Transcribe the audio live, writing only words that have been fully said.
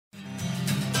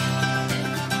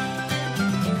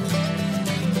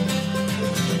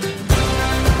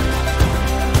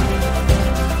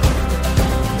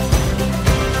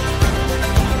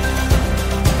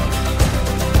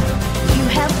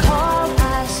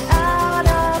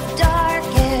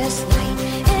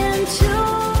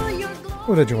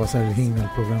U reġa' wasal il-ħin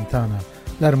għall-programm tagħna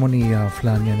l-Armonija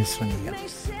fl-għanja nisranija.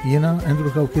 Jiena Andrew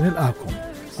Kawkien ilqakom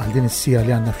għal din is-sija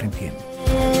li għandna flimkien.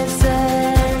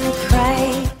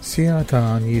 Sija ta'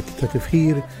 għanijiet ta'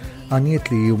 tifħir, għanijiet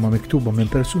li huma miktuba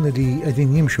minn persuni li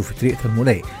qegħdin jimxu fit-triq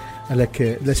tal-mulej, għalhekk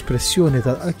l-espressjoni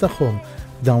tal-qalb tagħhom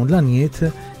dawn l-għanijiet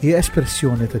hija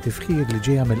espressjoni ta' tifħir li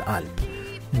ġejja mill-qalb.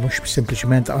 Mhux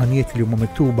sempliċement għanijiet li huma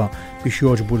miktuba biex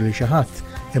jogħġbu lil xi ħadd,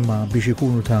 imma biex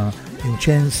ikunu ta'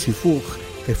 inċensi fuq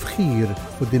tifħir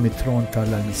quddiem it-tron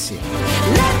tal-Missija.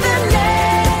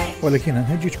 Walakin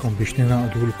nħeġġitkom biex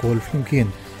ninaqdu l-koll flimkien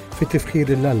fit-tifħir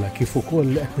il-Alla kif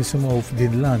ukoll qed nisimgħu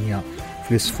f'din l-għanja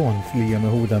fl-isfond li hija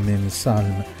meħuda minn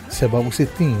Salm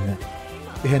 67.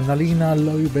 Iħenna lina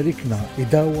Alla jiberikna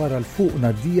idawwar għal fuqna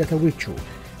d-dija ta' wiċċu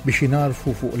biex jinarfu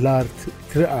fuq l-art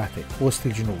triqatek fost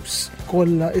il-ġnus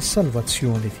kollha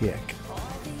is-salvazzjoni tiegħek.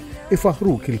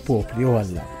 Ifaħruk il-popli o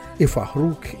Alla,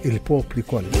 ifaħruk il-popli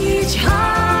kollha.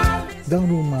 Dawn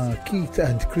huma Keith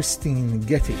and Christine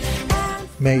Getty.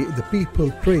 May the people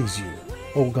praise you,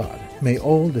 O God. May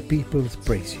all the people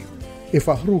praise you.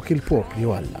 Ifaħruk il-popli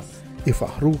o Alla,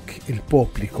 ifaħruk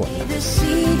il-popli kollha. The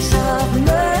seeds of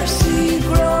mercy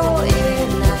grow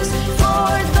in us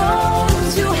for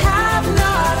those who have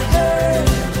not heard.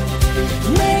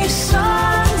 May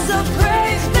songs of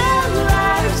praise and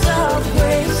lives of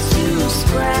grace to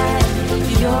spread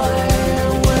your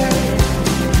word.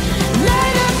 Let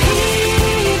the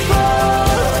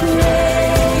people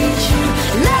praise you.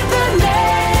 Let the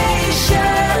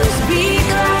nations be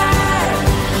glad.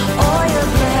 All your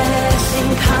blessing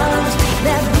comes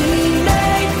that we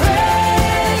may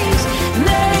praise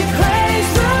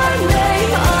the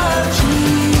name of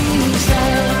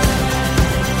Jesus.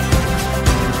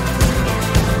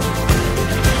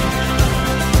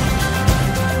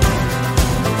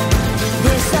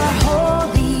 This our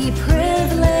holy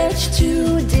privilege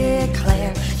to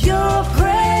declare your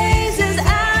praises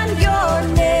and your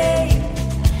name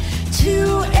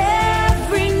to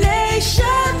every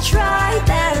nation, tribe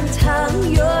and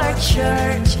tongue. Your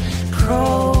church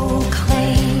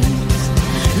proclaims.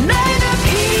 May the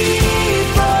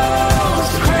peoples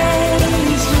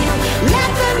praise you.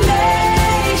 Let the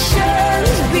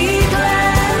nations be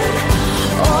glad.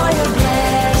 All your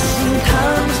blessing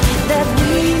comes that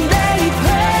we may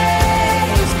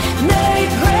praise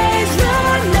the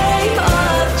name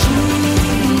of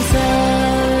Jesus.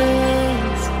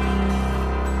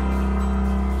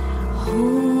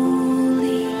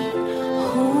 Holy,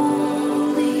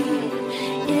 holy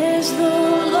is the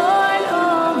Lord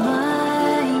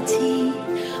Almighty.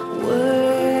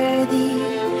 Worthy,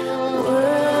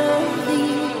 worthy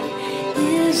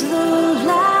is the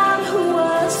Lamb who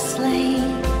was slain.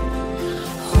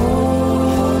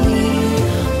 Holy,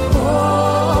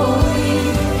 holy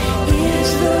is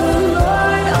the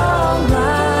Lord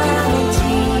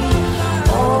Almighty.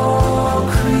 All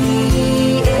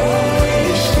creation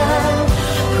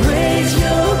praise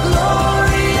your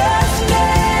glorious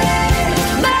name.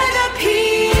 May the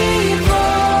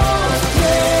peoples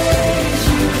praise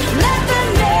you. Let the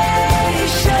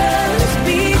nations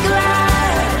be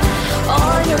glad.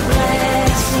 All your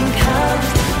blessing comes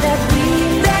that we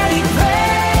may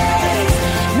praise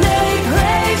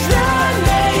the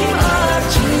name of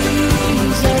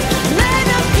Jesus. May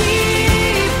the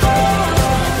people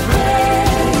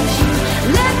praise you.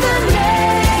 Let the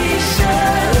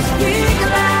nations be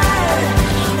glad.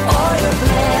 All your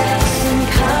blessing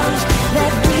comes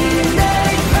that we may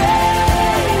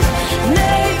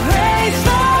praise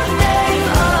the name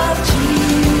of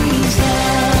Jesus.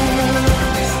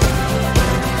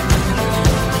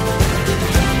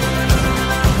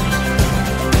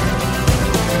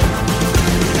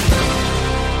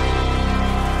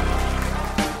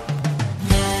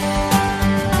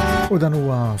 U dan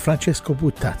huwa Francesco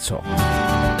Buttazzo.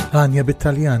 Għanja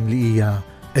bit-Taljan li hija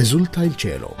Eżulta il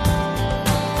cielo.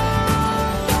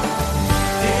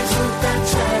 Esulta il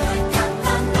cielo e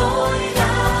canta a noi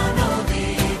la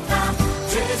novità.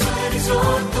 Gesù è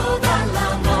risorto dalla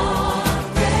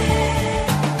morte.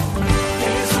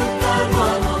 Esulta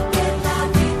l'uomo per la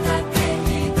vita che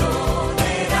gli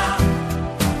donerà.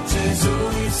 Gesù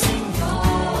il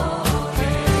Signore.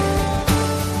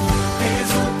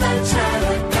 Esulta il cielo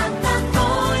e canta a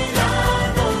noi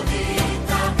la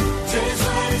novità. Gesù è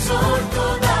risorto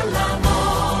dalla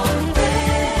morte.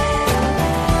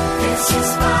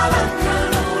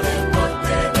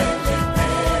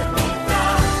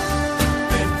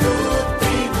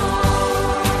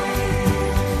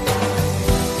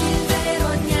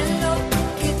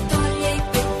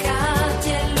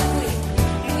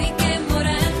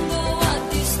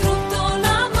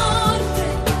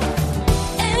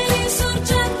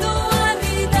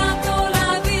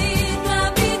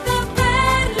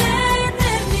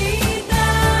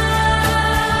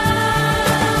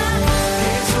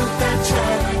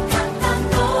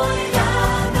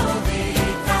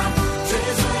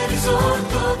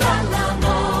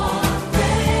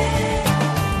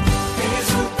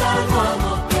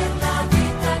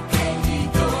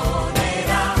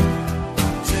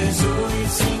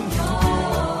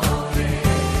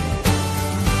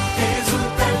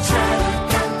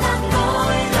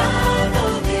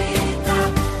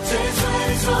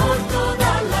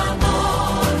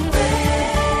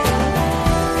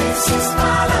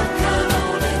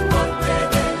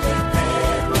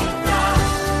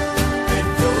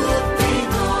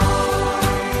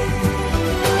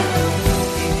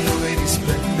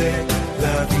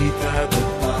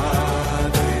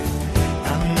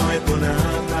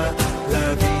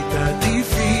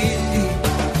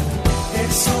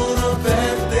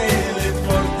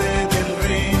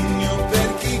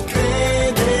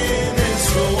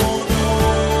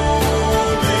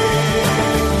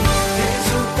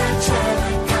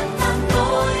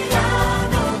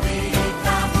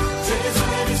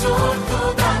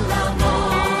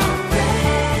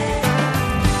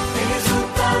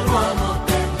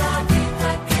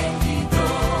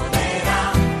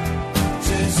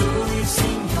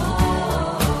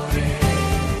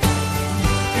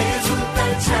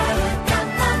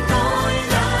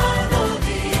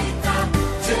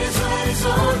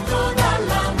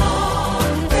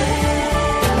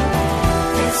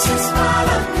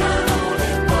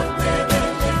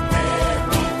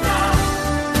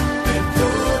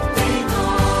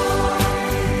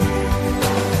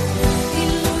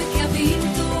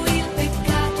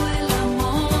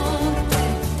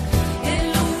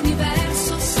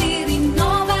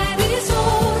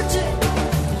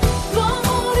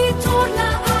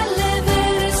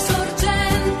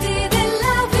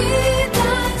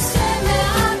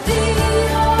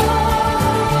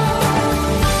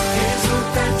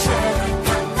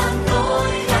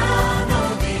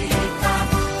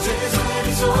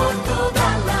 risorto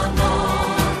dalla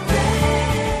morte,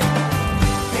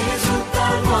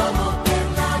 esulta l'uomo per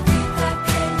la vita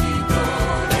che gli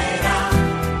donerà,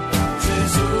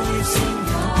 Gesù il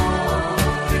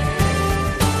Signore.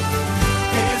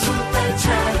 Esulta il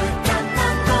cielo e canta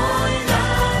a noi la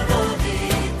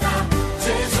novità,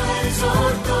 Gesù è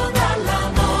risorto dalla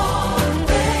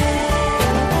morte,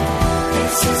 e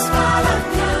si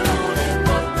spalancano le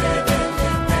porte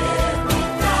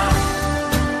dell'eternità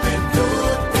per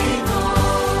tutti noi.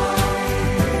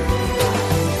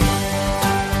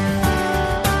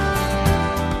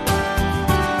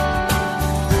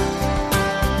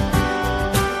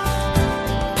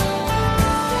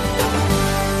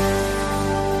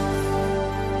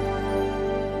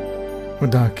 U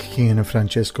dak kien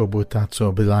Francesco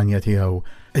Buttazzo bil-għanja tiegħu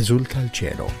Eżulta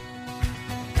l-ċero.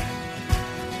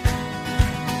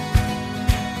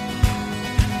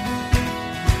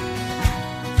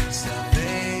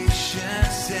 Salvation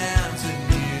sounds a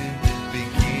new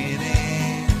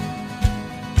beginning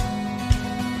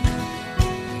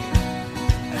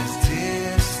as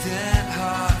distant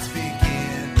hearts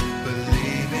begin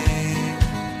believing.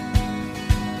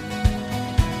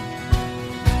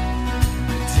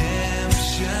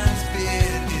 Redemption's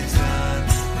bid is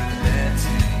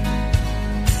unrelenting.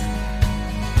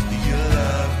 Your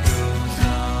love goes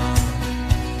on.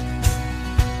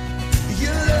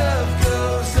 Your love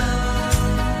goes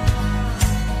on.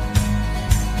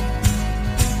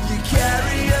 You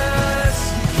carry us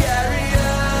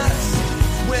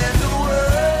when the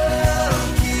world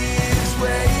gives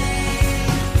way.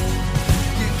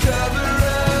 You cover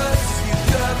us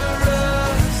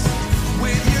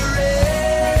with your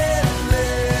endless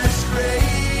grace.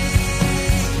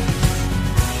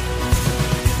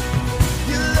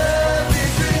 Your love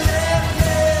is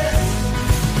relentless.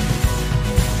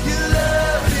 Your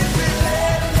love is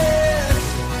relentless.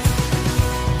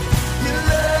 Your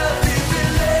love is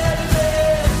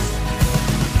relentless.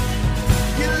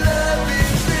 Your love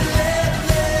is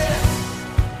relentless.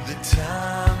 The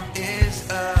time is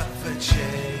up for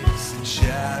chasing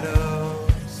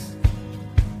shadows.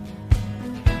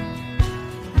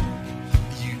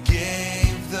 You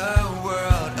gave the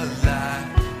world a light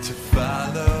to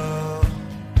follow,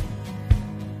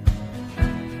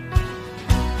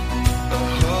 a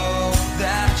hope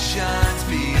that shines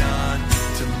beyond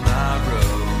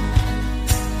tomorrow.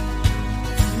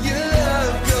 Your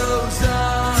love goes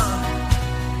on.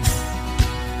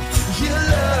 Your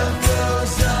love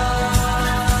goes on.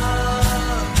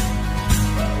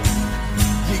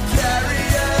 You carry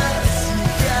us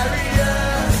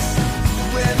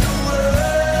when the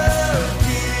world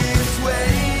gives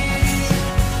way.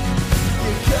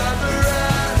 You cover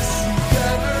us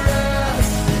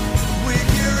with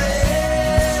your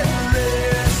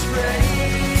endless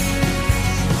grace.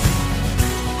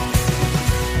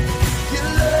 Your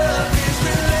love is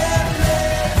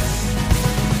relentless.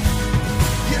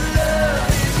 Your love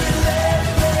is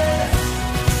relentless.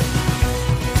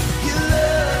 Your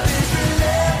love is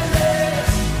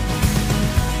relentless.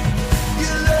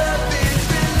 Your love is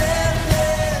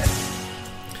relentless.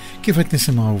 Kif qed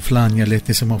nisimgħu fl-għanja li qed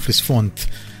nisimgħu fl-isfond,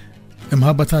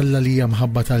 imħabba tal-Alla li hija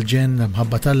mħabba tal-ġenna,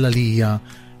 imħabba tal-Alla li hija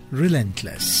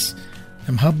relentless,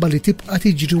 imħabba li tibqa'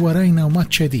 tiġri warajna u ma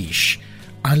tċedix,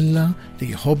 Alla li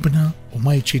jħobbna u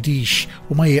ma jċedix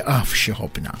u ma jiqafx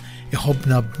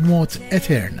jħobbna b'mod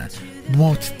etern,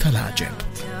 b'mod tal-aġeb.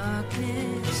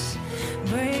 Darkness,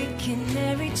 breaking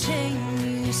every chain,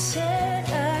 you set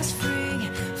us free,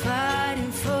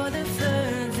 fighting for the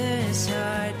furthest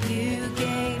heart. You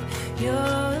gave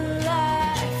your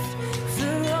life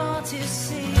for all to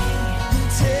see.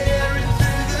 Tearing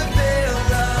through the veil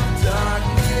of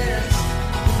darkness,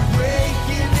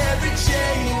 breaking every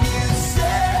chain, you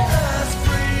set us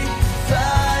free,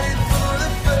 fighting for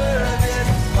the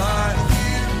furthest part.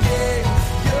 You gave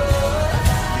your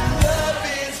love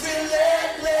is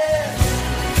relentless.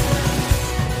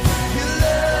 Your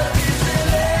love is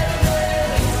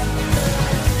relentless.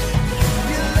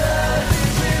 Your love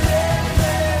is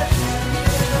relentless.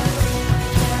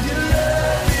 Your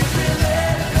love is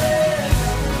relentless.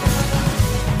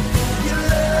 Your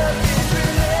love is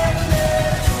relentless.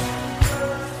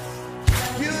 Your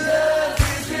love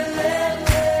is relentless.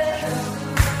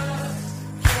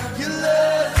 Your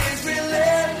love is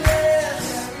relentless.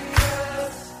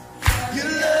 Your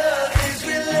love is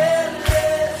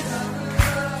relentless.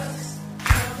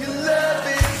 Your love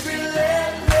is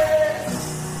relentless.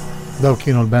 Daw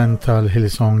kienu l-band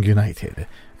tal-Hillsong United,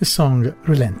 is-song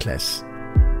Relentless.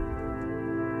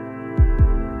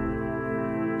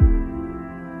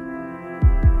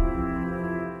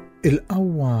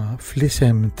 Il-qawwa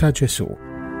fl-isem ta' Ġesu.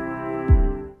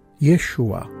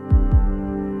 Yeshua,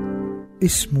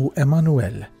 ismu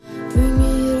Emanuel,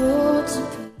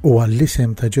 u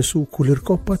għall-isem ta' Ġesu kull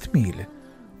irkoppa tmil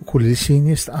u kull lisin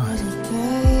jistqal.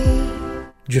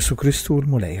 Ġesu Kristu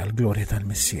l-mulej għall-glorja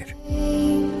tal-Missier.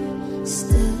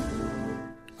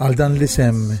 Għal dan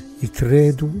l-isem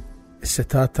jitredu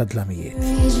s-setat ta' dlamijiet.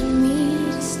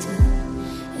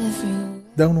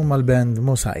 Dawn huma l-band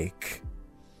Mosaic,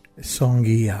 is-song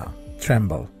hija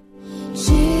Tremble.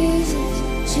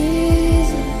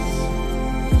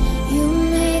 You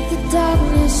make the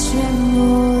darkness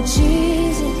tremble,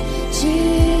 Jesus,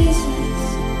 Jesus,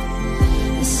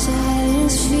 the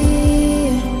silence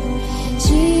fear,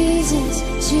 Jesus,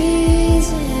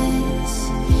 Jesus,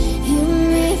 you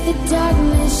make the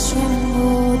darkness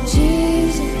tremble,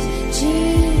 Jesus, Jesus.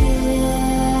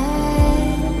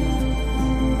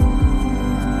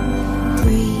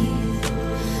 Breathe,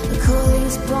 call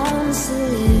these bones to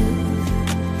live,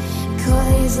 call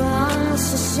these lungs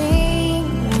to sing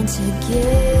once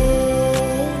again.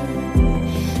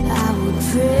 I will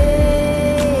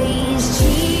praise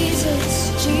Jesus,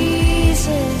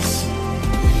 Jesus.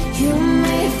 You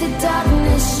make the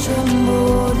darkness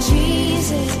tremble,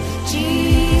 Jesus,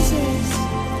 Jesus.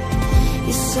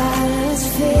 You silence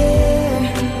fear,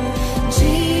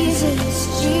 Jesus,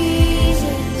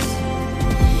 Jesus.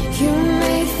 You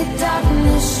make the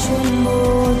darkness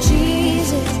tremble,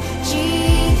 Jesus, Jesus.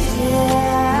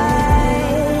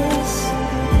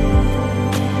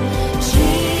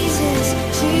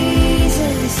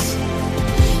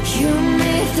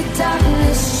 The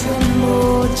darkness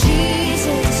tremble,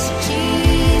 Jesus,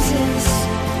 Jesus.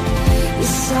 You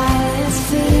silence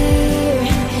fear,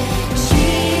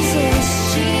 Jesus,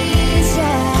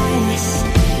 Jesus.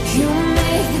 You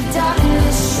make the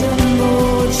darkness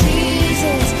tremble,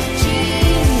 Jesus,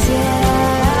 Jesus.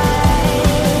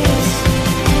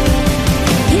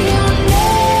 Your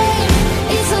name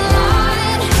is a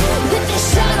light that the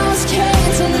shadows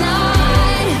can't deny.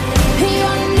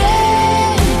 Your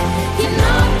name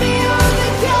cannot be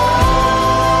overcome.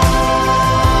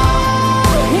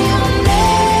 Your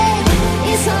name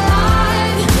is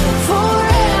alive,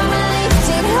 forever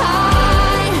lifted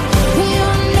high.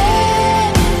 Your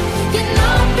name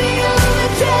cannot be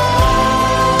overcome.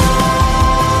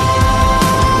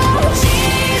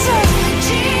 Jesus,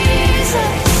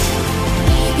 Jesus,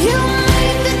 you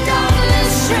make the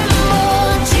darkness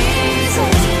tremble.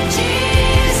 Jesus,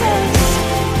 Jesus,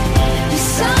 you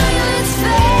silence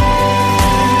fear.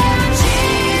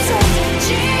 Jesus,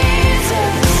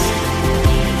 Jesus,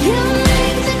 you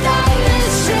make the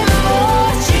darkness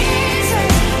tremble.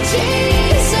 Jesus,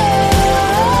 Jesus.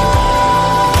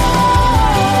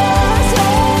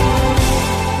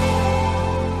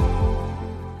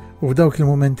 U f'dawk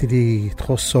il-momenti li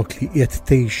tħossok li qiegħed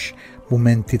tgħix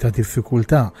momenti ta'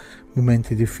 diffikultà,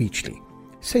 momenti diffiċli,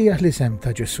 sejjaħ l-isem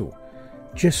ta' Ġesu.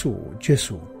 Ġesu,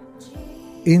 Ġesu,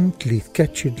 int li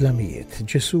tkeċċi dlamijiet,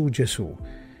 Ġesu, Ġesu,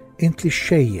 int li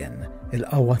xejjen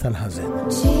il-qawwa tal-ħażen.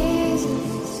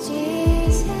 Jesus,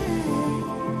 Jesus.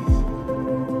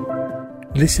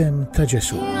 L-isem ta'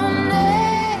 Ġesu. Your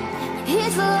name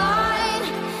is a light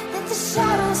that the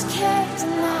shadows can't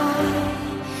deny.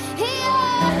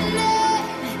 Your name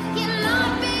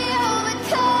cannot be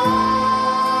overcome.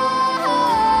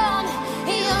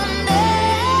 Your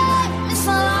name is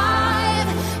alive,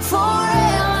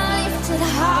 forever lifted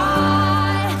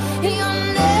high. Your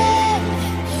name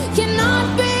cannot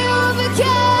be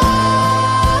overcome.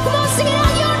 Come on, sing it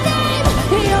out.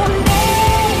 Your name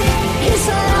is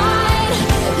a light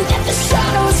that the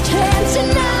shadows can't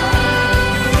deny.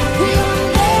 Your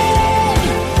name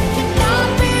cannot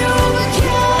be overcome.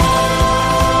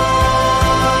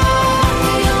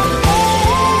 Your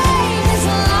name is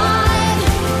alive,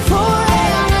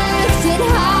 forever lifted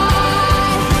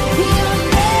high. Your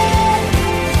name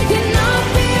cannot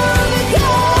be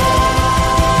overcome.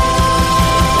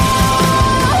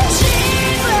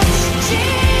 Jesus,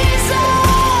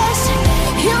 Jesus,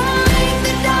 you make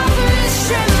the darkness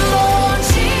tremble.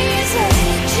 Jesus,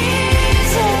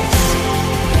 Jesus,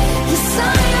 you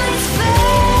silence fear.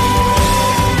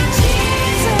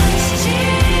 Jesus,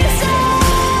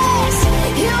 Jesus,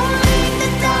 you make the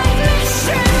darkness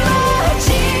tremble.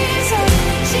 Jesus,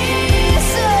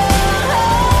 Jesus.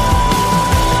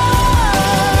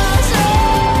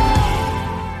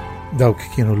 Dawk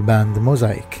kienu l-band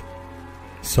Mosaic,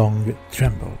 song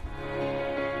Tremble.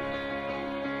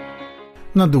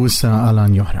 Naddu issa għal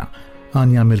Anja oħra,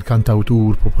 Anja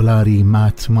mill-kantawtur popolari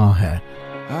Matt Maher.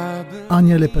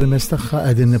 Anja li permezz tagħha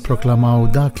qegħdin nipproklamaw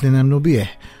dak li nemnu bih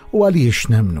u għaliex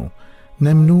nemnu.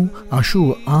 Nemnu għaxu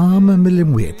qam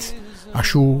mill-imwiet,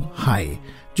 għaxu ħaj,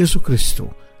 Ġesu Kristu,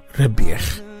 rebbieħ.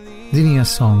 Din hija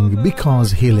song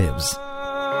Because He Lives.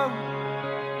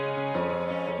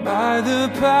 By the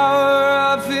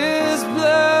power of His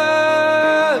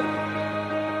blood.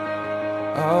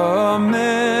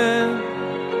 Amen.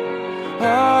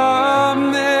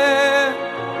 Amen.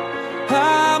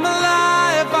 I'm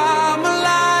alive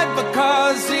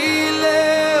because He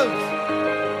lives.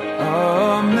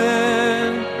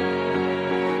 Amen.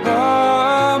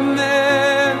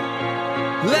 Amen.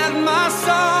 Let my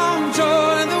song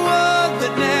join the world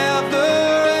that never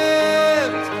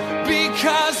ends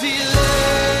because He lives.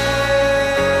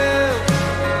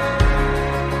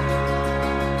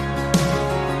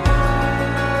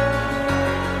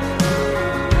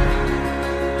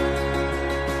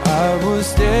 I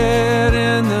was dead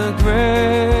in the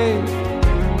grave.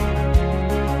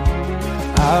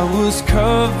 I was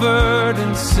covered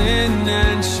in sin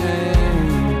and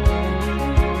shame.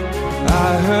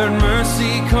 I heard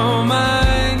mercy call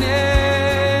my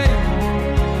name.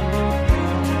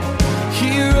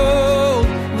 He rolled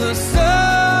the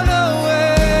sun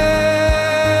away.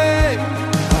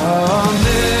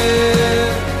 Amen.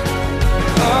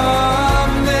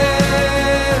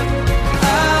 Amen.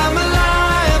 I'm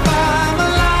alive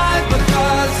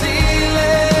because He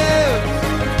lives.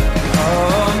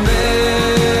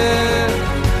 Amen.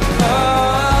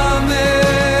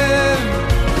 Amen.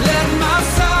 Let my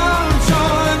song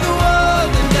join the world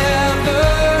that never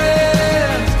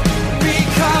ends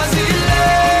because He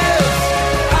lives.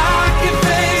 I can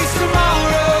face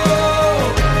tomorrow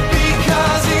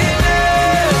because He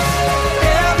lives.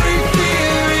 Every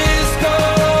fear is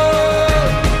gone.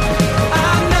 I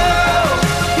know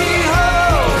He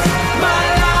holds my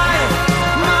life,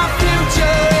 my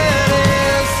future in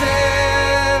His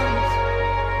hands.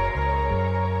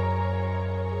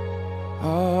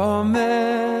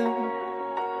 Amen.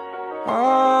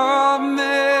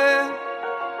 Amen.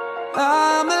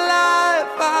 I'm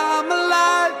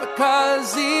alive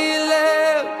because He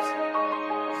lives.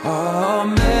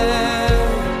 Amen.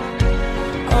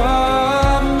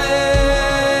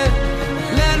 Amen.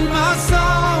 Let my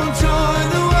song join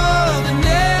the world that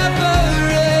never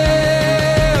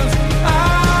ends. Amen.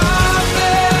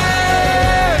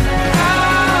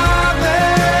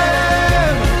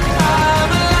 Amen.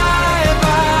 I'm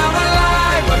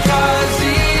alive because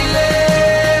He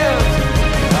lives.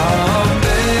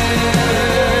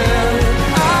 Amen.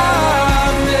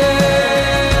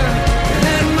 Amen.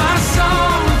 Let my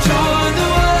song join the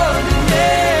world that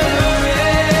never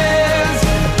ends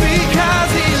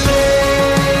because He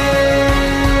lives.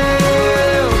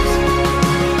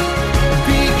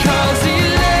 Because He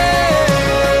lives.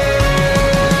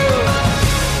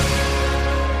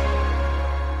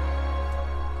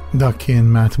 Dak kien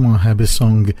Matt Moaha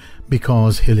bis-song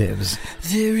Because He Lives.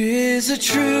 There is a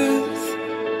truth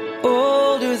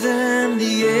older than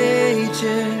the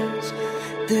ages.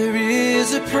 There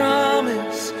is a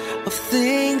promise of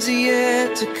things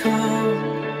yet to come.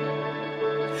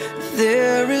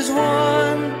 There is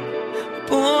one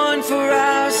born for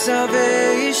our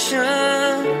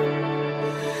salvation,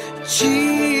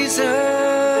 Jesus.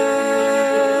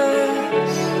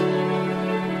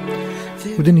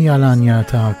 U din hija l-għanja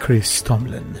ta' Chris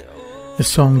Tomlin.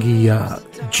 Is-song hija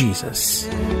Jesus.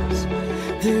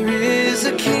 There is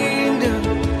a kingdom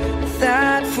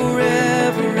that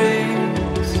forever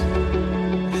reigns.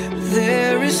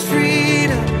 There is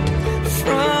freedom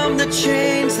from the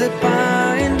chains that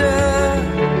bind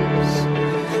us.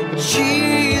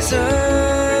 Jesus,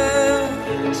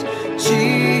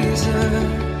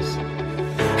 Jesus,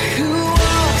 who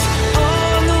walks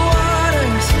on the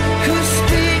waters, who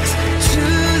speaks to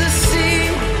the sea,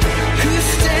 who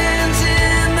stands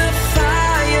in the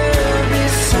fire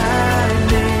beside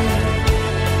me.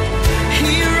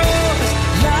 He roars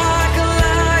like a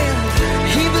lion,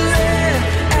 He bled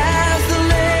as the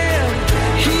lamb.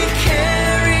 He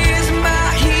carries my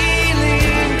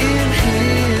healing in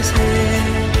His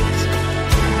hands.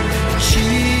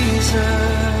 Jesus.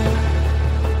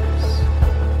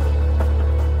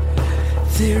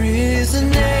 There is a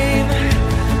name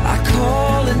I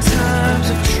call in times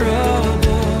of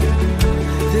trouble.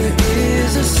 There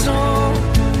is a song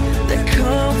that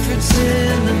comforts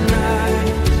in the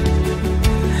night.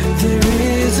 There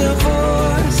is a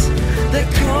voice that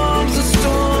calms the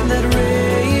storm that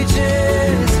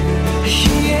rages.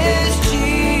 He is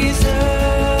Jesus,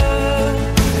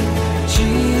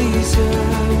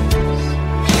 Jesus.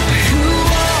 Who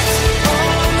walks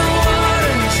on the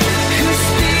waters, who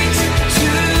speaks to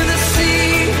the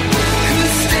sea, who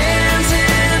stands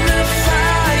in the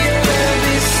fire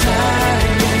beside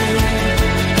me.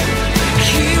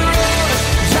 He roars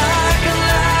like a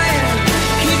lion,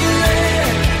 He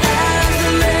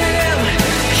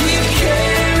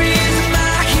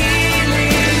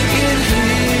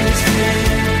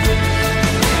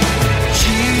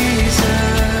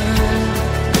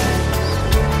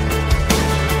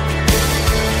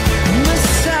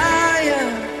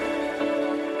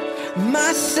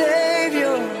my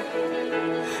Savior.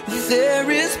 There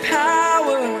is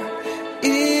power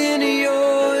in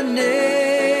your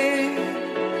name.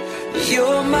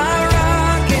 You're my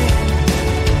rock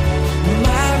and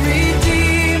my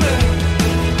redeemer.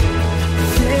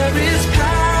 There is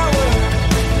power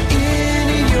in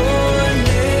your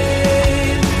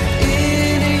name,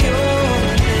 in your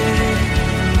name.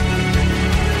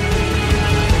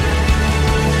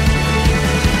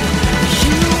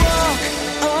 You walk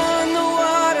on the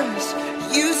waters,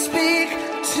 you speak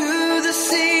to the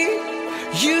sea,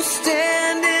 you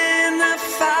stand in the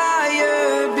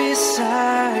fire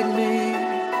beside me.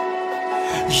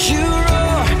 You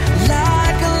roar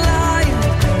like a lion,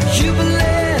 you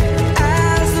bled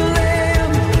as a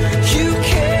lamb, you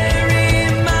carry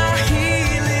my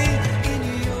healing in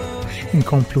your hand.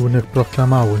 Inkomplu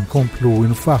nirproklamaw, inkomplu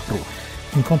nfaħru,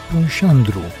 inkomplu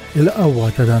nxandru il-qawwa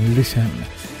ta' dan l-isem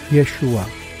Yeshua,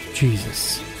 Jesus,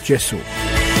 Ġesu.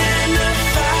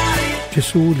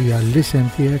 Ġesu li għall-isem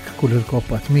tiegħek kull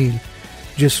il-koppa tmil,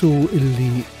 Ġesu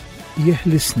illi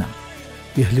jeħlisna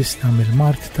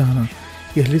mill-mart tagħna,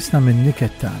 jeħlisna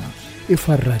min-niket tagħna,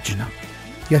 ifarraġna,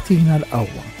 jatina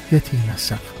l-qawwa, jatina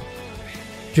s-saħħa.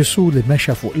 Ġesu li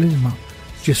mexa fuq l-ilma,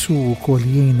 Ġesu wkoll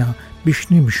jgħinna biex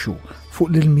nimxu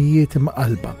fuq l-ilmijiet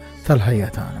imqalba tal-ħajja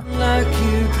tagħna. Like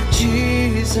you,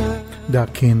 Jesus.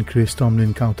 Dak kien Chris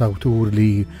Tomlin, kawtawtur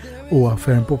li huwa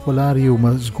ferm popolari u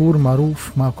żgur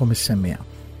magħruf magħkom is-semmija.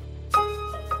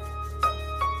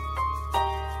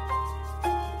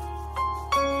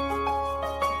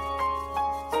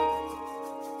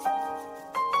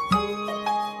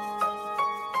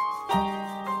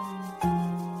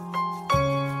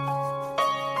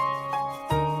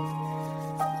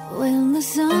 When the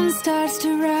sun starts to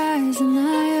rise and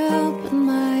I open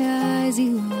my eyes,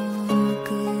 you are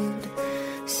good,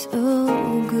 so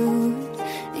good.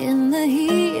 In the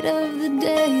heat of the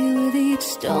day, with each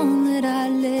stone that I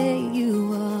lay,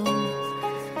 you are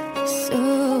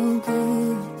so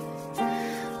good.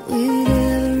 With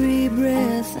every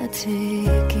breath I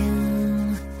take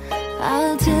in,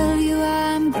 I'll tell you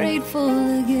I'm grateful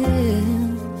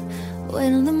again.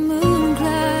 When the moon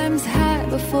climbs high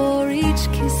before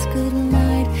each kiss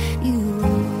goodnight, you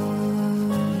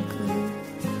are good.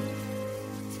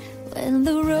 When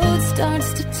the road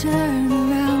starts to turn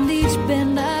around each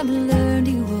bend, I've learned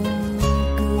you are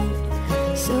good,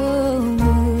 so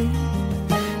good.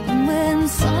 And when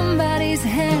somebody's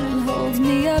hand holds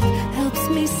me up, helps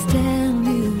me stand,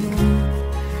 you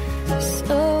are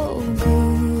so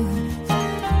good.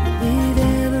 With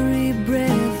every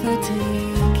breath I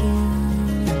take in,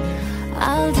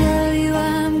 I'll tell you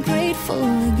I'm grateful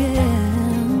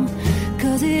again.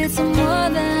 'Cause it's more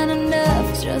than enough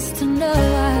just to know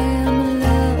I am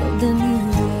loved and you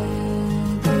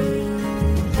are good.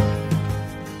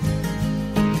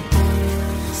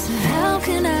 So how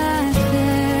can I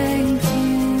thank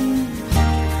you?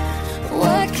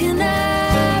 What can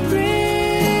I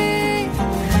bring?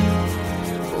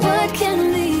 What can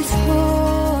these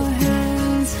poor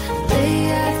hands lay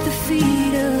at the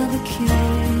feet of the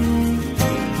King?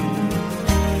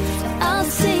 I'll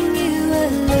sing you a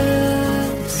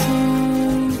love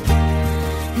song.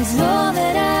 It's all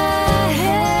that I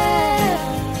have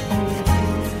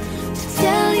to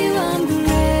tell you I'm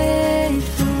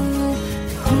grateful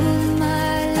for holding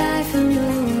my life in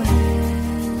your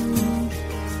hand.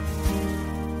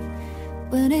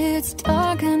 When it's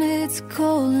dark and it's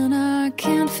cold and I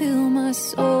can't feel my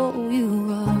soul, you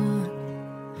are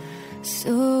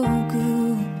so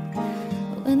good.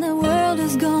 When the world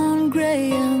has gone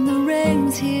grey and the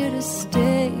rain's here to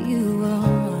stay, you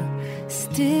are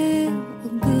still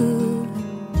good.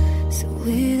 So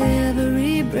with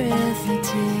every breath I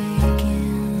take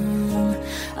in,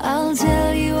 I'll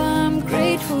tell you I'm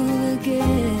grateful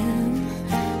again.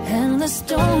 And the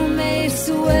storm may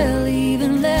swell,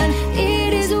 even then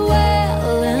it is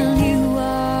well, and you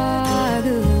are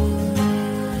good.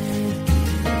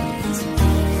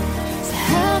 So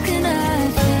how can I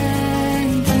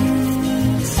thank you?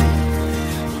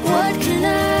 What can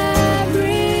I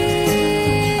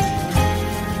bring?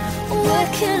 What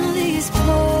can these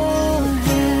poor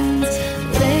hands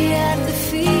lay at the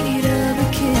feet of the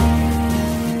King?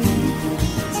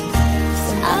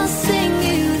 So I'll sing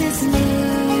you this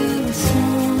new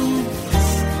song.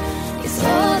 It's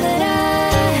all that I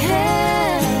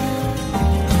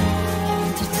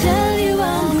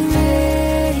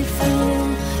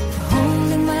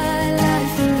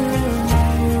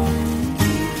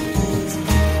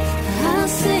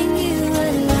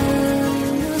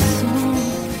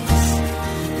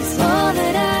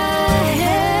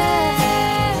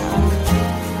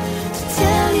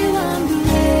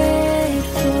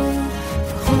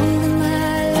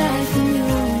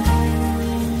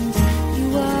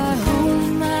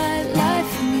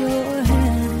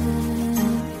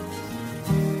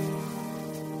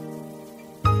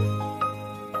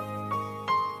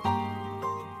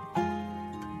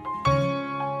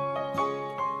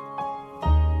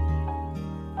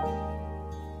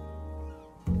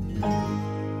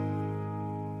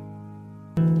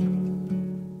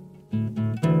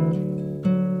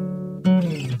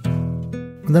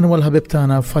Dan huwa l-ħabib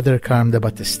tagħna Father Carm de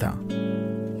Battista.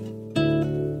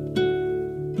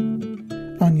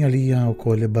 Għanja li hija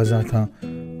wkoll bbażata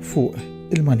fuq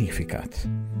il-Magnificat.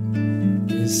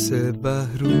 Is-sebbaħ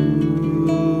ruħi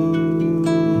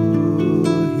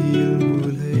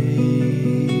l-mulej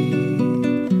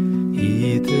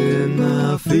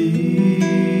jitenna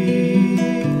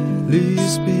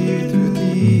l-Ispiritu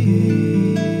tiegħi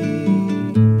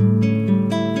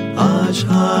għax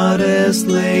ħares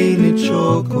lejn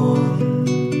iċ-ċokon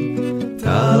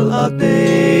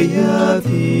tal-qaddejja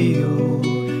tiegħu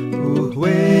u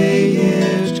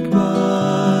ħwejjeġ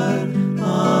kbar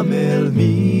għamel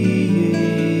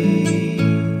miegħi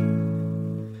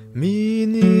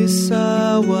min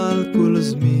issawa l-kull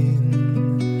żmien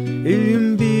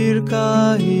imbirka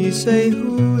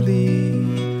jisejħuli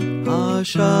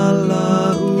għax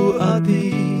Allahu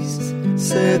qadis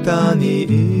setani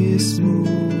ismu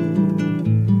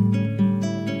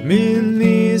min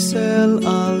nisel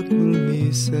għal kull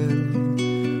misel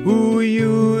u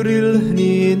juri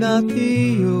l-ħnina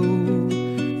tiegħu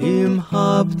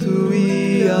imħabtu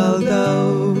għal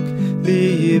dawk li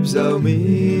jibżaw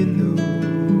minnu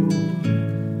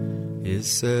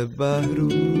is-sebbaħ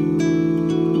ruħi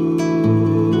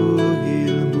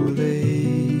l-mulej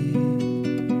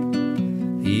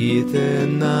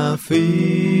jitenna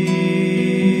fih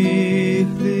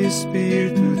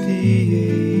l-Ispiritu tiegħi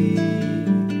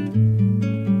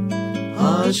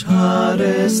għax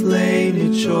ħares lejn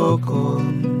iċ-ċokon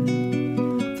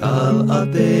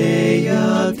tal-qaddejja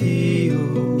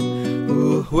tiegħu u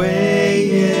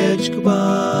ħwejjeġ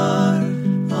kbar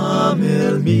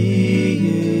għamel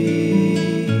miegħi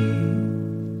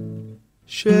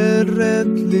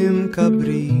xerret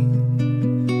l-imkabrin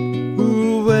u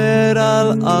wera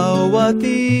l-qawwa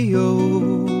tiegħu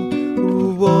u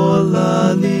wolla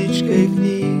li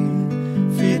ċkejknin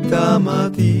fit-tama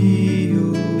tiegħu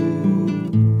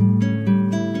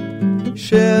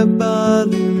xebba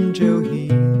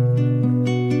l-imġewħin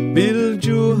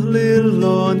bil-ġuħ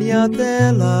l-lonja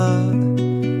tela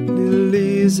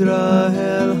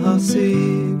l-Izrael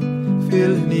ħasib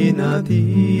fil-ħnina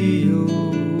tiegħu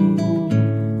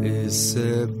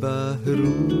is-sebbaħ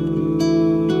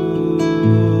ruħi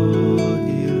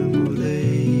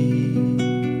l-mulej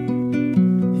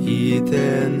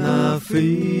jitenna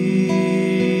fih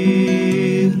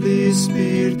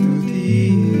l-Ispiritu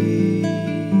tiegħi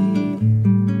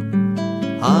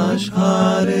għax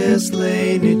ħares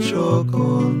lejn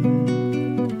iċ-ċokon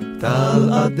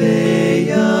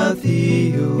tal-qaddejja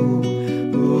tiegħu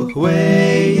u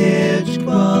ħwejjeġ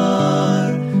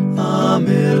kbar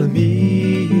għamel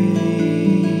miegħi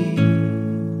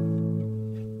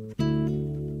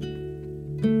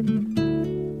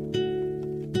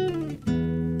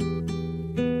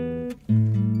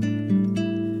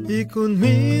ikun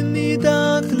minni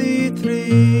dak li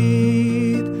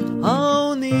trid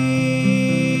hawnni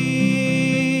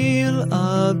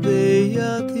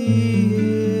l-qaddejja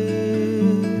tiegħek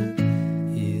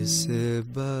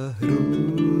is-sebbaħ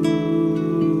ruħi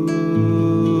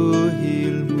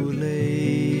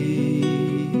l-mulej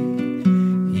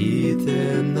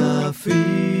jitenna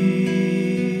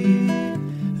fih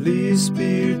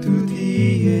l-Ispiritu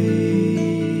tiegħi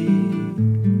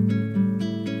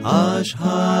għax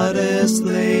ħares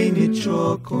lejn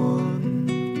iċ-ċokon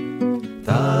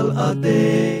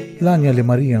tal-qaddejja. L-għanja li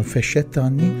Marija nfexxet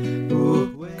tanni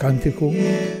kantiku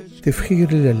tifħir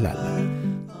lill-Alla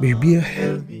biex bih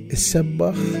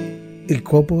is-sebbaħ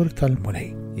il-kobor tal-mulej.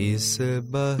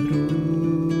 Is-sebbaħ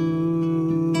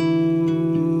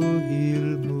ruħi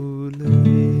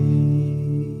l-mulej.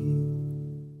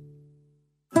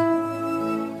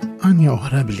 Għanja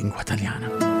oħra bil-lingwa Taljana.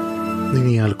 Din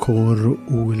hija l-kor u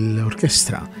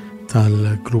l-orkestra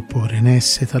tal-gruppo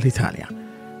Renesse tal-Italja.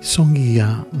 Songija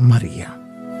Marija.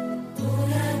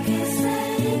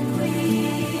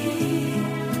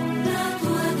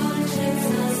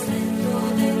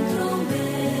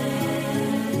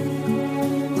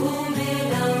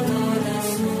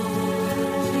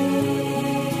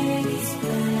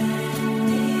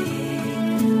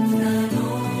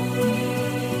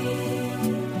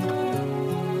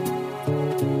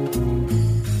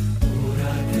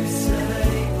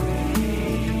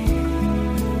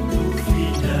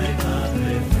 Figlia e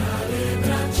madre fra le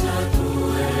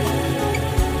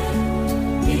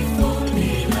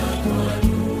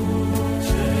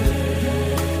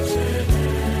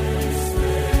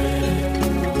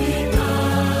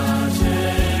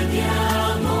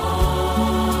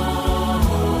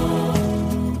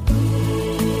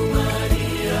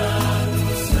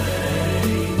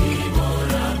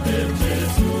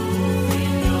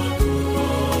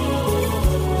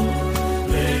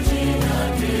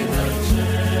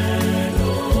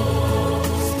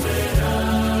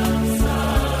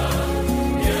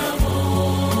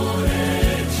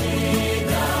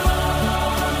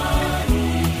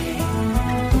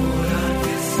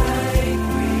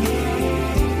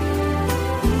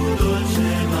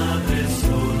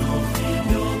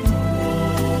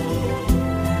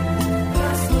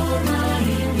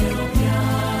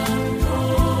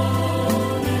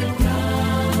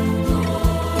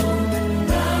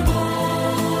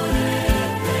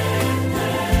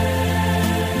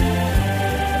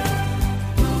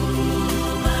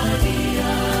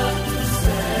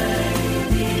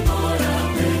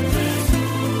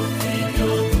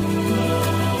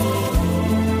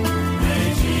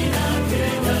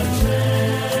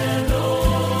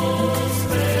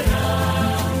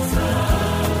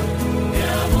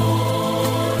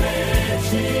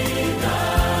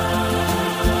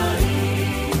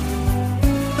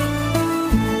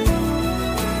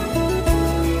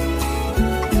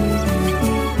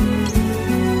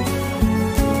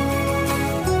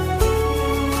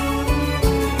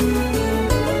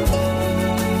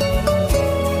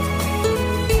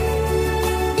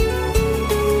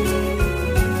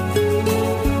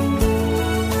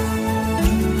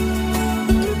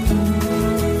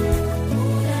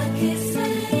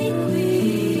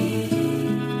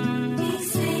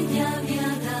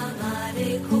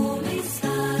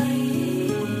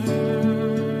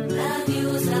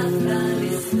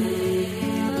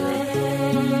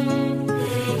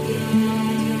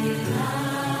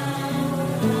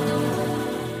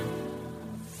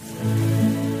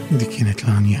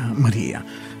Marija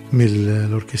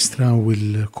mill-orkestra u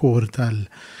l-kor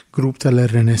tal-grupp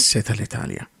tal-RNS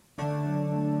tal-Italja.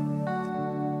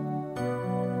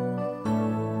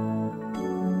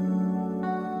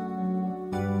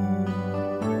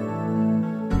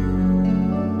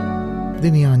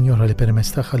 Din hija njora li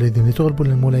permezz tagħha li din nitolbu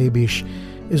lill-Mulej biex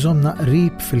iżomna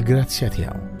qrib fil-grazzja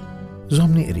tiegħu.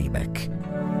 Żomni qribek.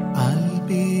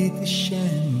 Qalbi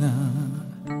tixxenna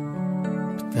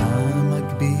b'tama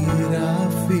kbira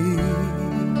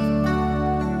fik,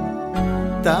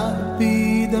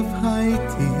 taqbida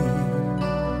f'ħajti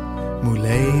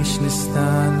mulejx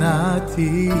nista'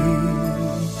 nagħtik.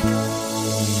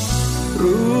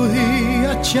 Ruħi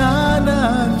għaċċana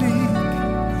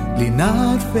li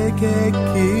narfek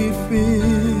kif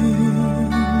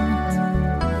int,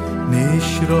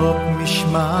 nixrob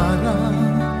mixmara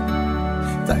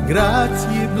ta'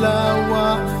 grazzi bla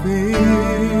waqfin.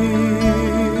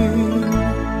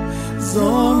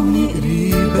 Żomni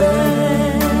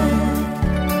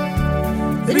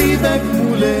qribek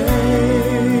mulej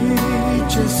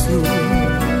Ġesu,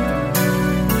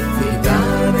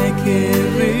 fidanek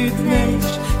irrid ngħix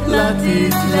la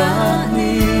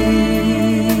titlaqnix.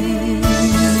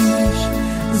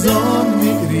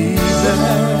 Żomni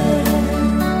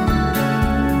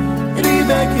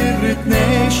qribek irrid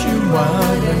ngħix jum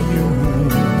wara jum,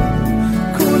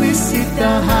 kull is-sit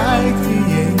ta' ħajti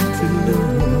jint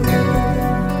illum.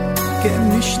 Kemm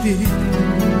nixtieq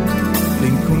li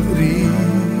nkun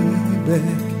qribek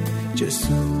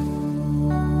Ġesu.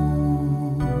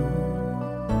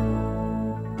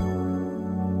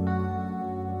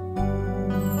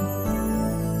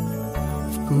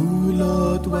 F'kull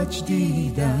għodwa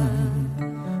ġdida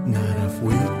naraf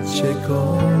wiċċek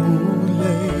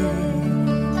mulej,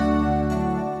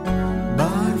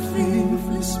 barfin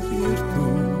fl-ispirtu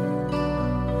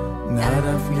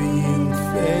naraf li jint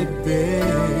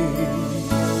feddej.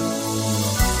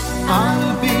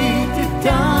 Qalbi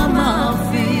tittama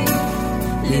fik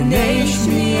li ngħix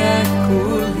miegħek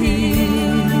kull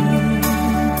ħin,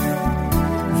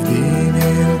 f'din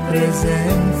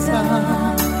il-preżenza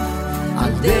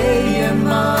għal dejjem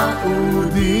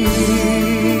maqudin.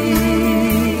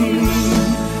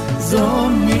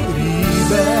 Żomni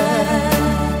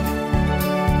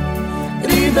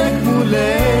qribek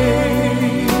mulej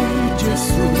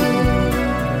Ġesu,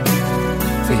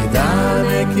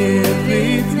 fidanek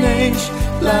irrid ngħix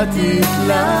la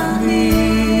titlaqnix.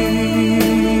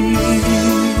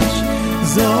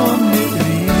 Żomni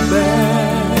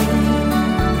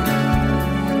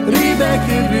qribek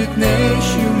irrid ngħix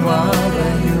jum wara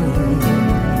jum,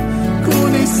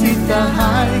 kull is-sit ta'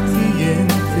 ħajti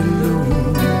jint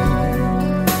illum.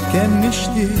 Kemm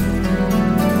nixtieq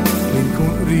li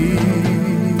nkun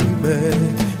qribek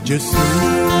Ġesu.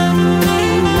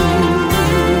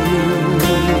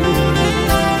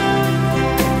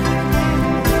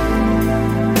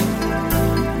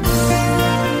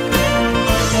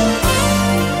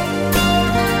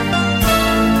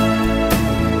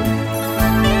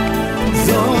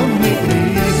 Żomni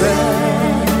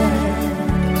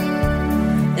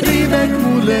qribek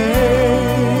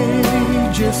mulej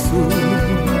Ġesu,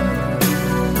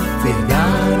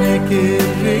 fidanek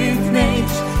irrid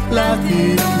ngħix la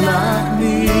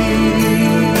titlaqnix.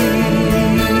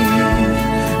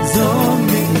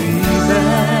 Żomni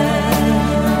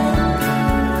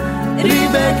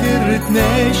qribek irrid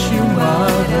ngħix jum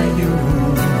wara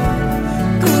jum,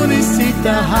 kull is-sit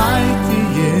ta' ħajti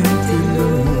jint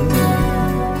illum.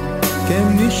 Kemm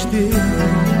nixtieq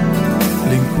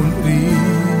li nkun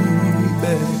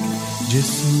qribek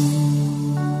Ġesu.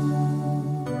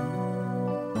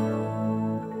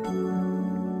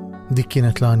 Dik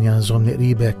kienet l-għanja Żomni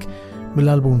qribek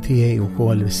mill-album tiegħi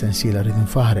wkoll bis-sensiela Rid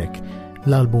Infaħrek,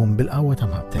 l-album bil-qawwa ta'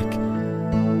 mħabbtek.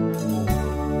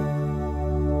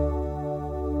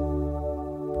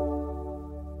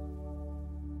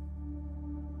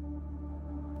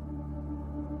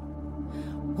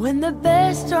 When the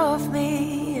best of me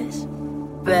is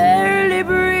barely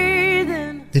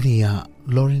breathing, Din hija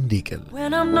Lauren Deagle.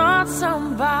 when I'm not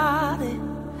somebody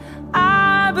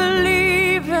I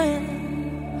believe in,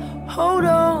 hold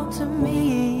on to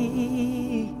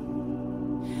me.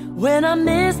 When I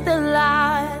miss the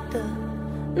light, the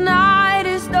night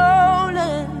is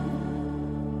stolen.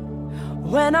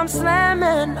 When I'm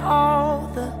slamming all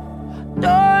the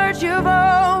doors you've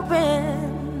opened,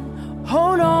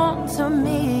 hold on to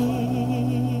me.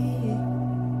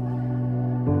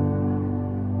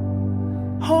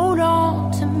 Hold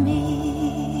on to me.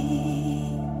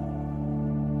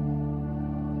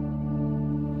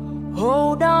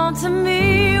 Hold on to me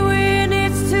when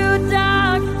it's too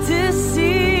dark to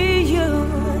see you.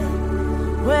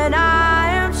 When when I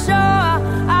am sure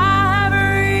I have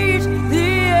reached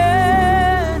the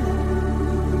end.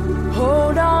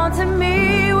 Hold on to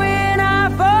me when I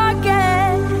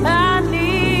forget I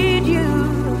need you.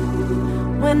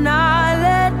 When I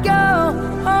let go,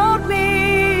 hold me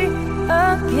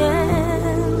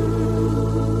again.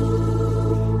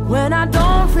 When I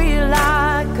don't feel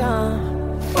like I'm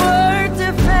worth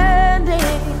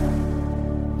defending,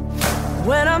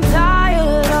 when I'm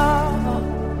tired of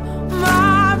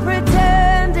my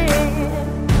pretending,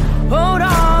 hold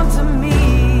on to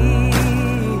me.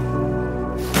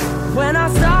 When I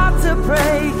start to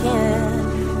break in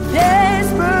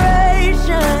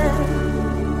desperation,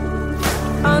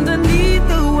 underneath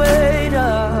the weight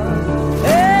of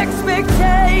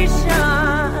expectation,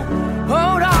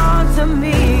 hold on to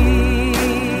me.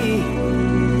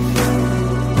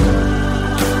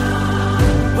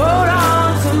 Hold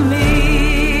on to me.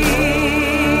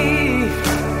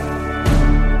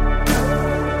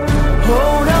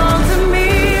 Hold on to me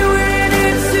when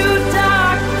it's too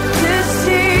dark to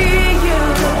see you.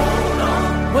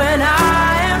 When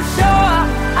I am sure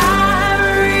I have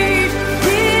reached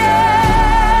the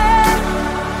end.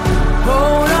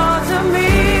 Hold on to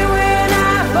me when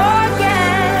I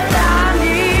forget I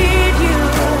need you.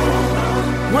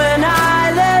 When I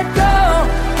let go,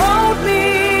 hold me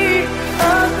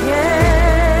again.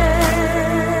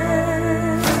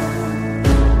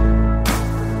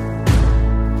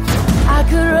 I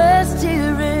could rest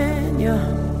here in your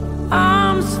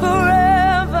arms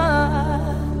forever,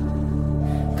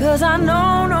 'cause I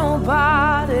know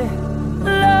nobody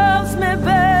loves me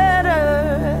better.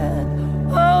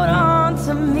 Hold on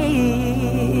to me.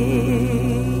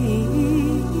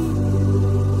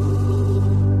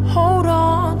 Hold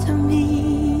on to me.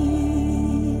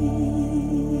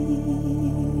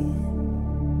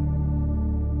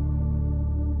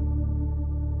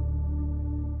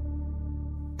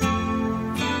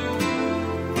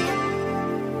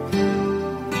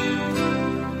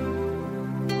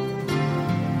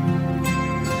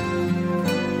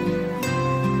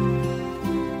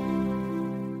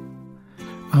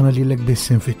 Aħna li l-ek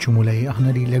biss nfittxu mulej, aħna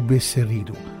li l-ek biss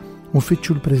irridu, u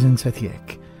nfittxu l-prezenza tijek,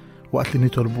 waqt li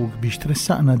nitolbuk biex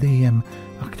tressaqna dejjem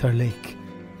aktar lejk.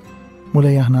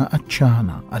 Mulej aħna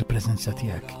għacċana għal-prezenza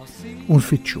tijek, u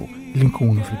nfittxu li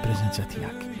nkunu fil-prezenza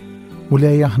tijek.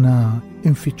 Mulej aħna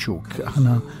nfittxuk,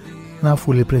 aħna nafu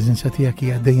li l-prezenza tijek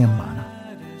hija dejjem magħna.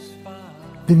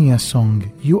 Din hija song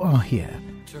You Are Here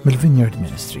mill-Vineyard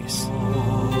Ministries.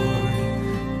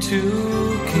 To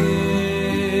kiss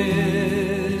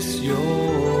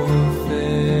your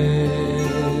face,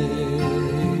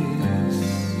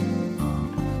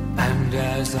 and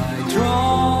as I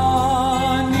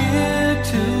draw near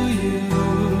to you,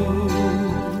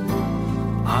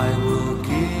 I will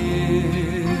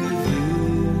give you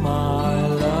my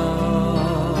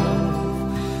love.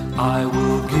 I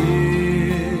will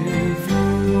give you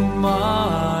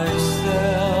myself.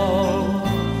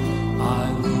 I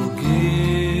will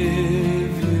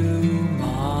give you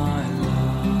my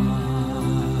life.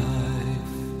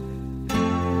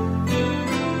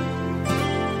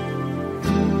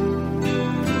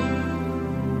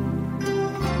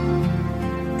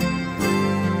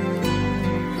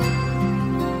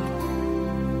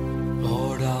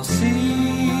 Lord, I'll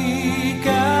seek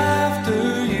after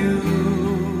you,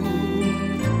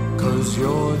 'cause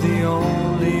you're the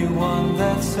only one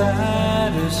that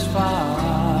satisfies.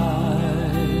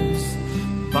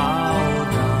 Bow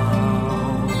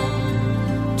down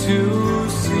to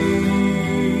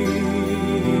seek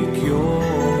your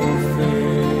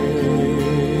face,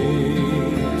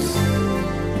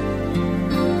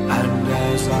 and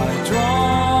as I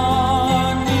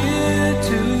draw near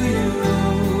to you,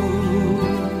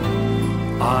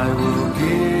 I will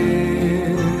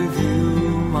give you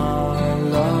my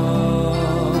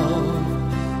love.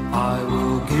 I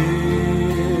will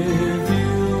give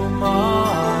you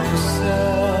myself.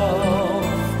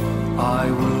 I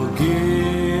will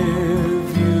give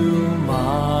you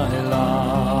my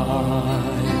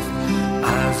life.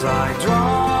 As I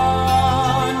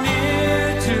draw near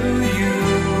to you,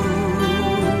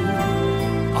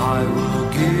 I will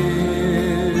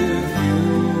give you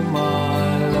my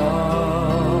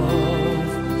love.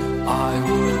 I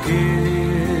will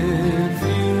give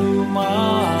you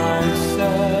myself.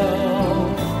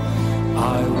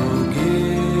 I will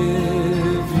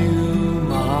give you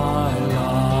my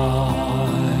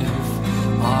life.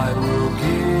 I will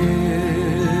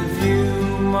give you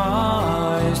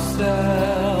myself.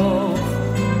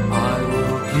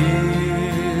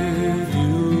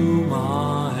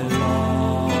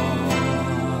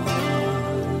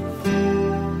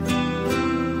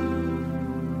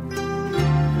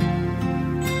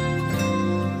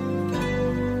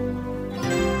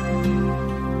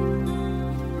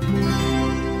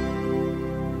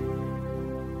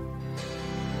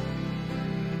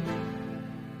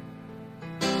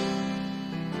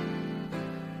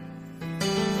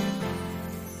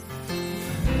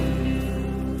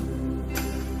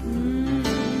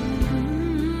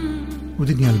 U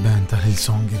din hija l-band ta'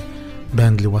 Hillsong,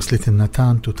 band li waslet inna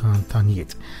tant u tant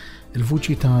tanjiet.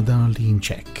 Il-vuċi ta' Darlene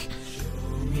Check.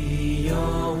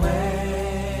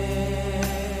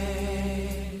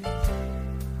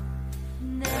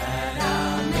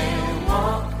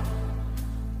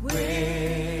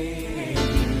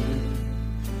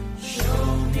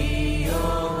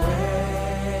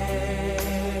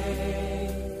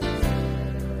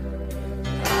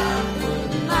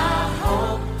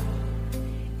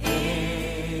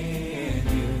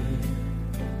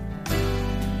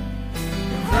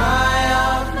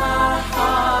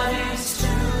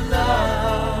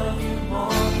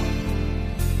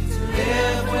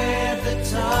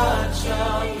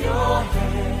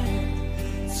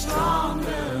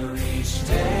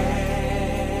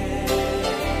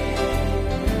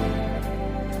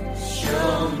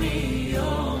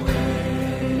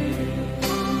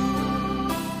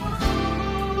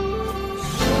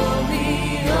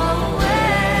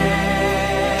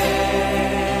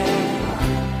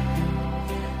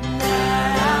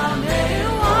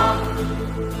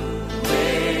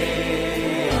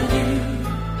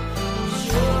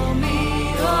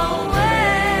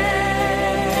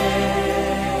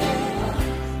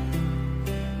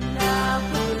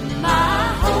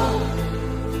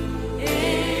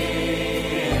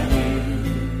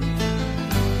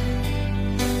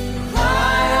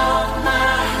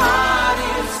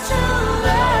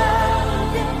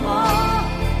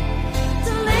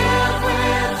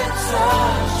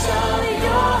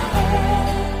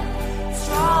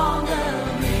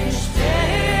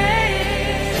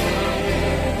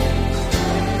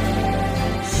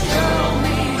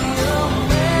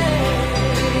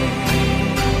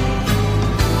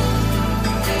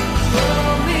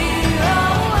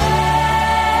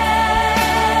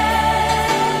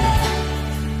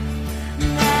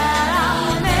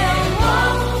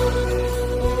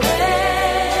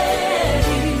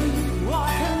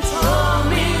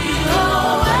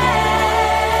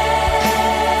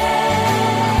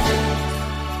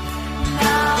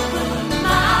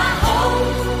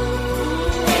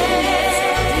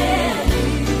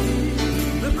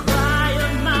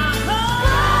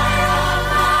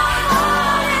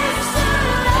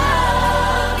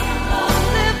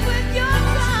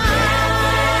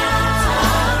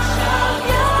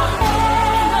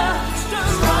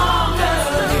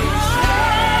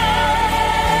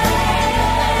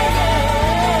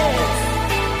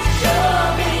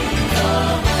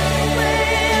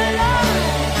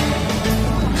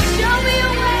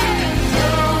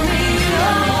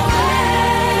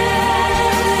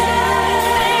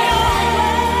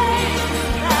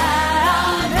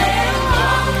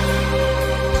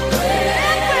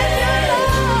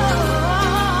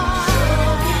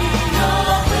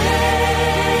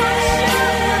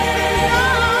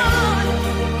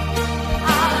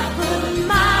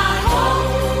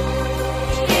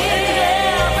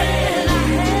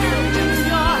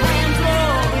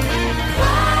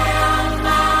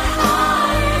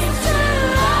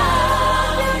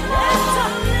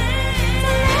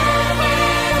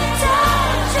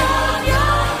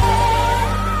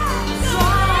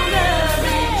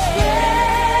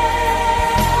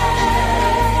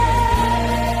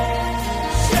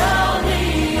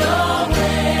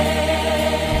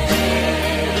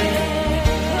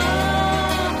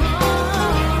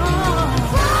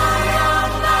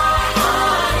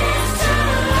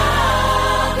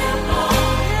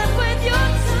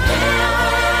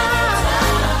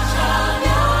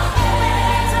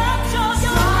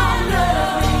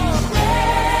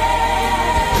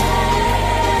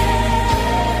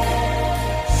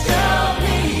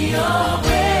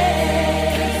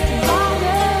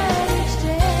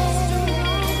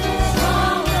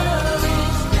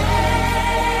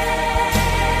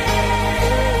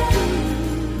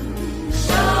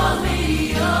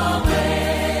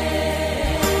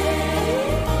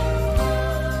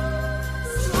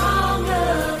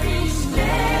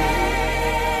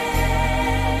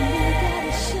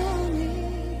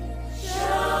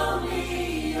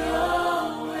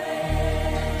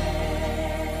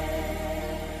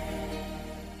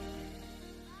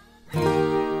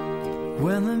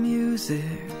 When the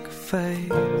music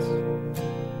fades,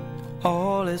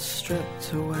 all is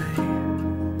stripped away,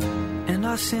 and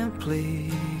I simply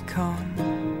come.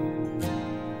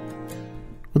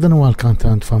 U dan huwa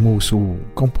l-kantant famuż u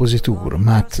kompożitur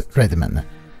Matt Redman,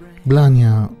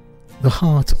 bl-għanja The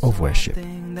Heart of Worship.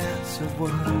 That's a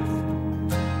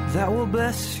word that will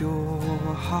bless your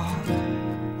heart.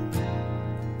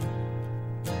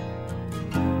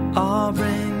 I'll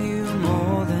bring you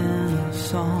more than a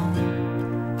song,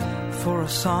 for a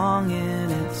song in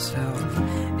itself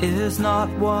is not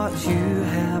what you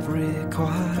have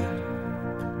required.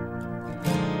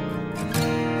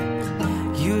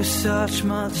 You search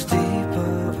much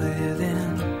deeper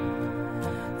within,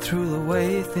 through the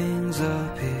way things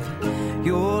appear.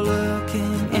 You're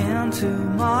looking into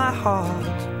my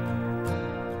heart.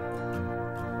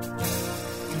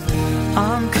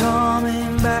 I'm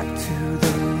coming back to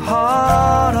the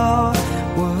heart of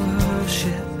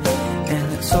worship,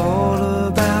 and it's all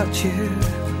about you.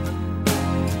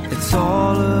 It's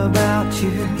all about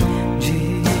you,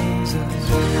 Jesus.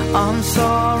 I'm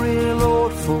sorry,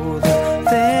 Lord, for the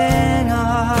thing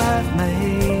I've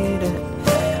made it,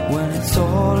 when it's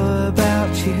all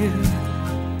about you.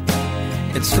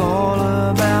 It's all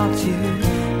about you,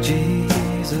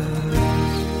 Jesus.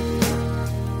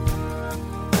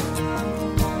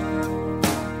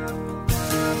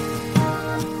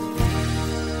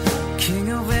 King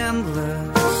of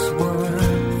endless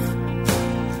worth,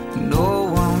 no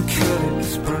one could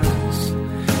express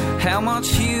how much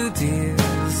you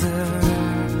deserve.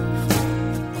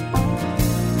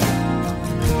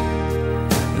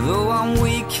 Though I'm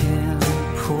weak and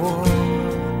poor,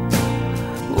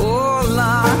 all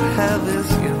I have is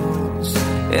yours,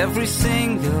 every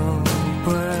single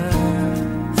breath.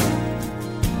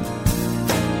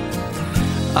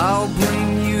 I'll bring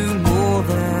you more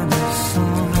than a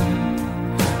song,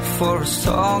 for a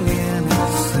song in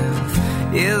itself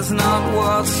is not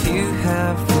what you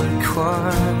have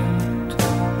required.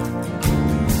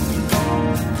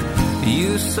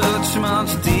 You search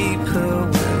much deeper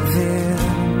within,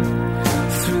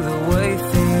 through the way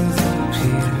things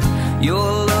appear.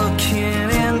 You're looking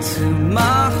into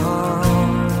my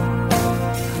heart,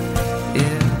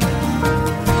 yeah.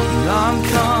 And I'm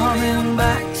coming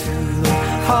back to the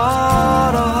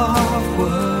heart of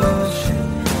worship,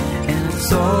 and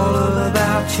it's all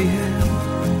about you.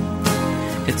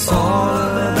 It's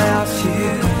all about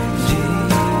you,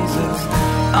 Jesus.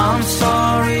 I'm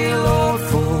sorry, Lord,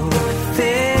 for the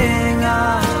thing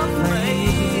I've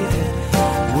made it,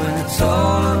 when it's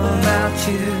all about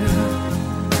you.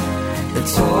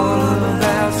 It's all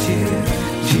about you,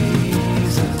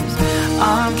 Jesus.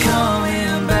 I'm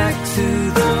coming back to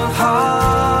the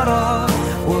heart of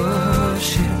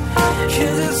worship,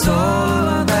 'cause it's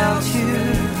all about you.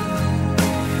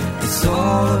 It's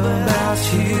all about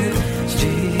you,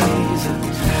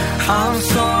 Jesus. I'm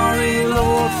sorry,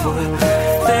 Lord, for the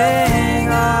thing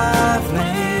I've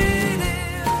made it.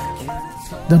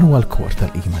 Dan huwa l-kor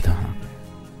tal-qima tagħna.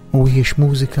 Mhuwiex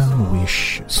mużika,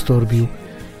 mhuwiex storbju,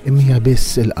 imma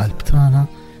biss il-qalb tagħna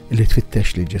li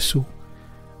tfittex lil Ġesu.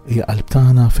 Hija qalb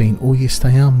tagħna fejn hu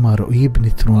jista' jammar u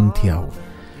jibni tron tiegħu,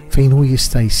 fejn hu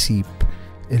jista' jsib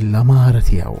il-amara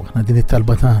tiegħu. Aħna din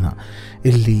it-talba tagħna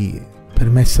illi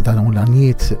permezz ta' dawn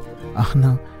l-għanijiet aħna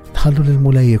tħallu lil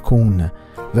Mulej ikun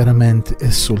verament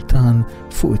is-sultan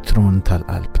fuq it-tron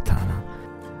tal-qalb tagħna.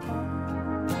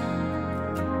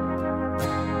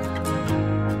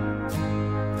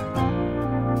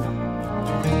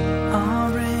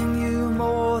 I'll bring you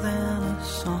more than a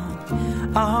song.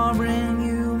 I'll bring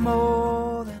you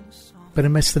more than a song.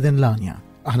 Permezz ta' din l-għanja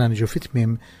aħna niġu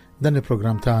fit-tmiem dan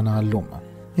il-programm tagħna llum.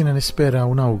 Jiena nispera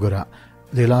u nawgura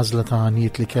li l-għażla ta'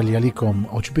 għanijiet li kelli għalikom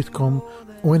oġbitkom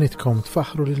u għenitkom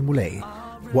tfaħru lil Mulej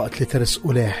waqt li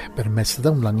teresqu leħ permezz ta'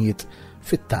 dawn l-għanijiet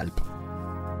fit-talb.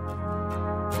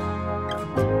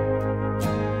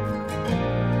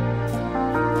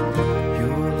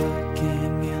 You're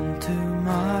looking into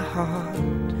my heart,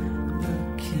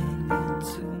 looking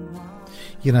into my...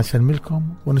 Jiena selmilkom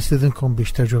u nistidinkom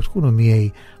biex terġgħu tkunu miegħi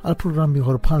għal programm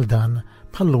ieħor bħal dan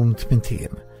bħallum 8.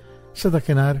 Sa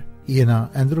dakinhar jiena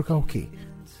Andrew Kawki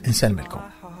inselmilkom.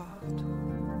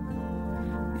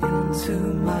 Into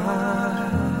my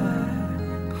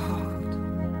heart.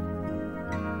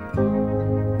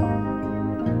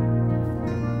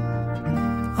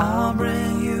 I'll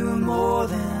bring you more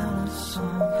than a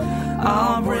song.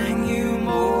 I'll bring you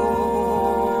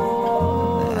more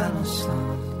than a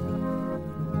song.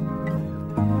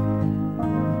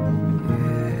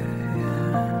 Yeah.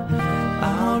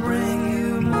 I'll bring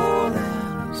you more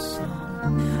than a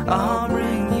song. I'll bring